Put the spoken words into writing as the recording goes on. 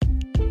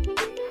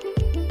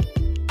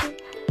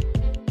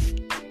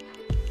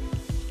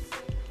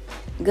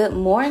Good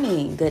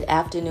morning, good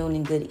afternoon,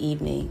 and good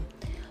evening.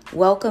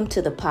 Welcome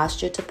to the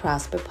Posture to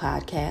Prosper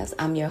podcast.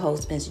 I'm your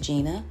host, Ms.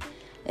 Gina.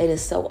 It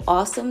is so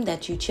awesome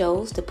that you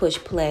chose to push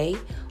play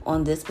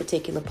on this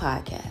particular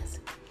podcast.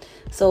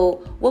 So,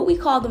 what we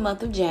call the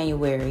month of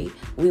January,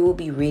 we will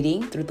be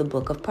reading through the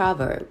book of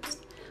Proverbs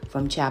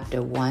from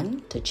chapter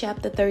 1 to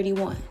chapter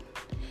 31.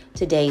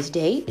 Today's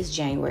date is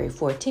January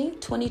 14th,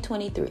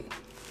 2023.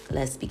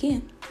 Let's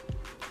begin.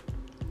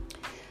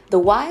 The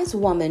wise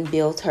woman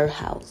builds her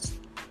house,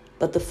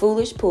 but the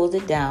foolish pulls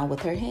it down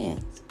with her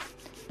hands.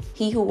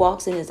 He who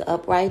walks in his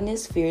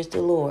uprightness fears the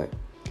Lord,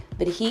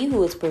 but he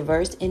who is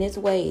perverse in his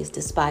ways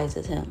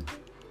despises him.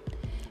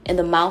 In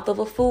the mouth of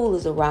a fool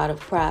is a rod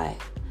of pride,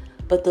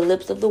 but the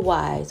lips of the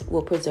wise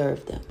will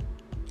preserve them.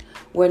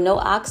 Where no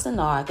oxen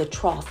are, the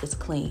trough is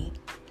clean,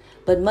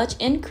 but much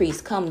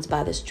increase comes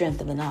by the strength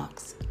of an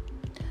ox.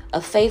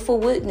 A faithful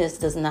witness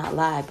does not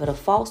lie, but a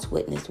false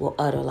witness will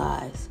utter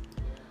lies.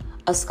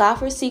 A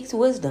scoffer seeks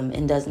wisdom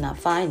and does not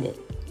find it,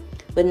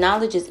 but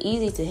knowledge is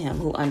easy to him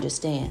who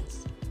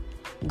understands.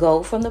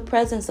 Go from the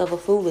presence of a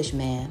foolish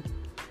man,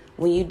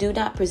 when you do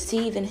not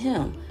perceive in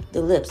him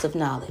the lips of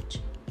knowledge.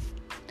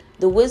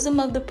 The wisdom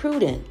of the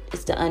prudent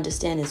is to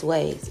understand his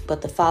ways,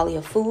 but the folly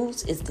of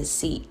fools is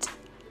deceit.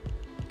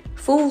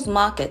 Fools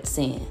mock at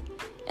sin,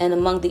 and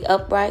among the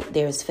upright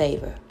there is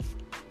favor.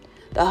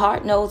 The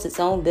heart knows its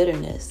own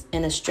bitterness,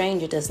 and a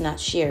stranger does not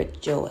share its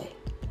joy.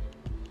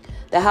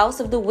 The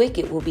house of the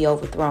wicked will be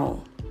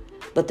overthrown,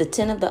 but the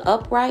tent of the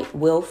upright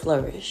will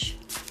flourish.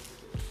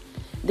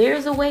 There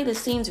is a way that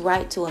seems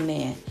right to a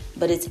man,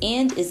 but its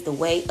end is the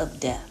way of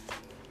death.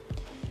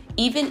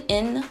 Even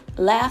in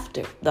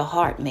laughter, the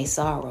heart may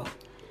sorrow,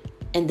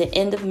 and the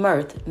end of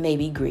mirth may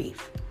be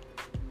grief.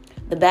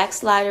 The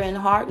backslider in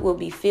heart will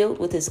be filled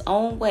with his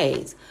own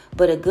ways,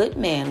 but a good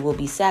man will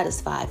be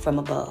satisfied from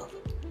above.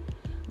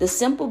 The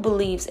simple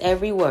believes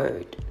every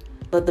word,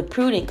 but the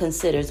prudent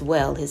considers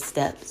well his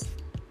steps.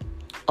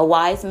 A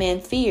wise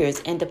man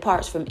fears and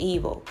departs from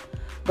evil,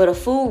 but a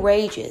fool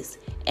rages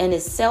and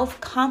is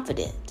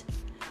self-confident.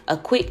 A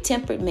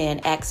quick-tempered man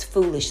acts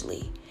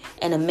foolishly,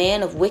 and a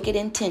man of wicked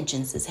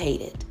intentions is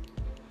hated.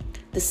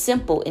 The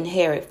simple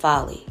inherit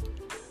folly,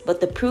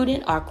 but the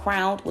prudent are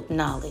crowned with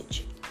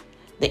knowledge.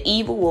 The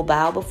evil will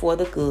bow before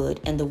the good,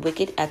 and the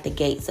wicked at the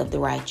gates of the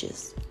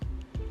righteous.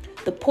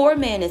 The poor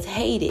man is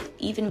hated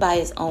even by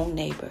his own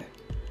neighbor,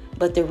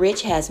 but the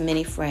rich has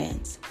many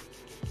friends.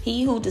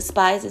 He who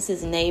despises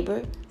his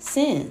neighbor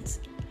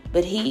sins,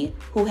 but he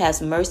who has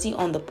mercy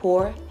on the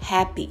poor,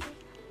 happy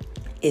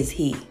is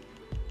he.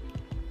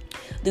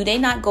 Do they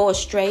not go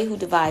astray who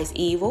devise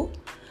evil?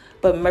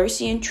 But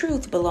mercy and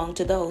truth belong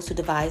to those who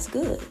devise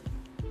good.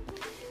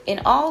 In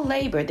all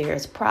labor there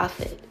is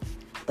profit,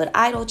 but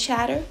idle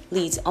chatter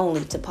leads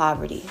only to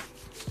poverty.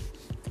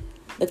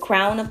 The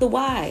crown of the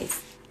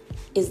wise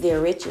is their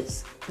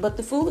riches, but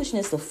the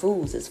foolishness of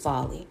fools is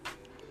folly.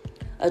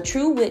 A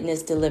true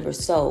witness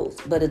delivers souls,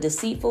 but a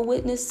deceitful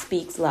witness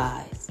speaks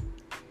lies.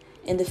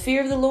 In the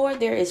fear of the Lord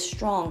there is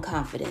strong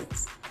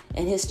confidence,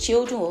 and his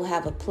children will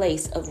have a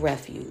place of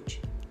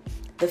refuge.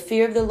 The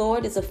fear of the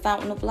Lord is a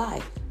fountain of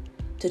life,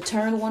 to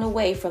turn one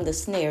away from the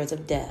snares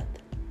of death.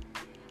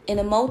 In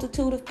a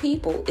multitude of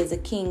people is a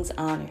king's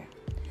honor,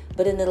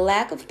 but in the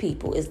lack of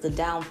people is the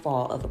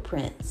downfall of a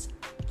prince.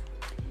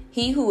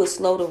 He who is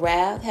slow to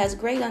wrath has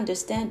great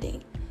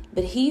understanding,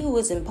 but he who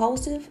is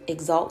impulsive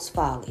exalts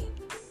folly.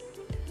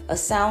 A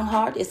sound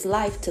heart is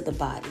life to the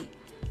body,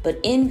 but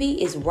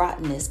envy is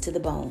rottenness to the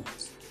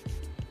bones.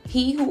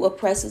 He who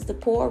oppresses the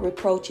poor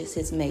reproaches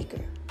his maker,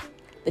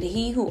 but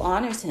he who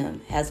honors him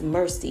has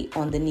mercy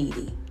on the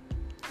needy.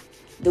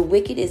 The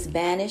wicked is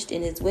banished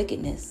in his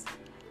wickedness,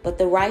 but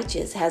the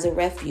righteous has a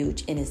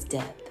refuge in his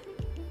death.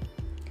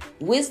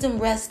 Wisdom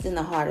rests in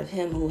the heart of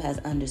him who has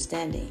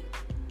understanding,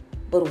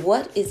 but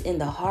what is in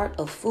the heart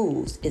of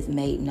fools is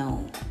made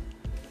known.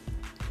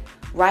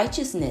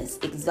 Righteousness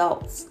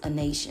exalts a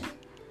nation,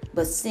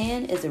 but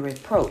sin is a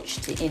reproach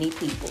to any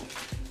people.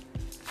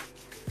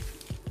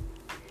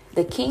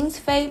 The king's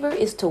favor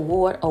is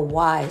toward a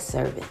wise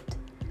servant,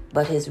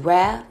 but his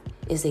wrath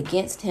is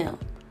against him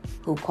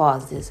who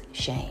causes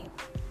shame.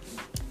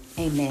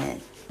 Amen.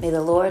 May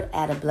the Lord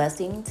add a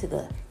blessing to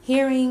the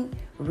hearing,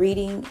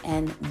 reading,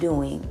 and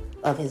doing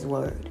of his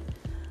word.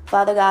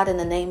 Father God, in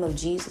the name of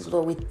Jesus,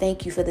 Lord, we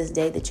thank you for this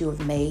day that you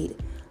have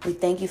made. We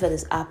thank you for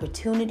this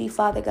opportunity,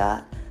 Father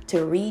God,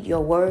 to read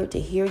your word,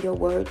 to hear your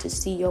word, to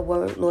see your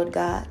word, Lord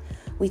God.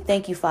 We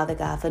thank you, Father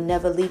God, for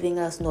never leaving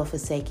us nor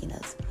forsaking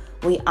us.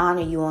 We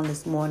honor you on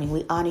this morning.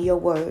 We honor your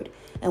word,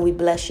 and we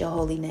bless your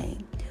holy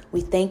name.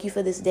 We thank you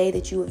for this day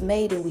that you have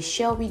made, and we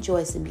shall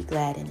rejoice and be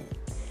glad in it.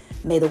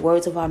 May the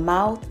words of our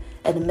mouth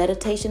and the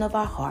meditation of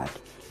our heart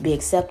be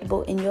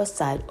acceptable in your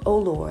sight, O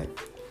Lord,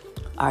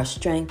 our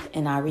strength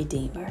and our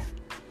Redeemer.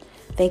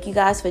 Thank you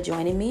guys for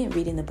joining me in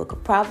reading the book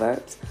of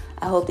Proverbs.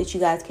 I hope that you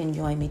guys can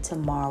join me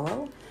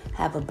tomorrow.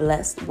 Have a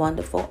blessed,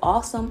 wonderful,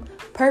 awesome,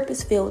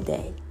 purpose-filled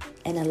day,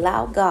 and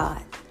allow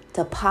God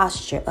to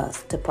posture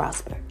us to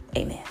prosper.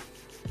 Amen.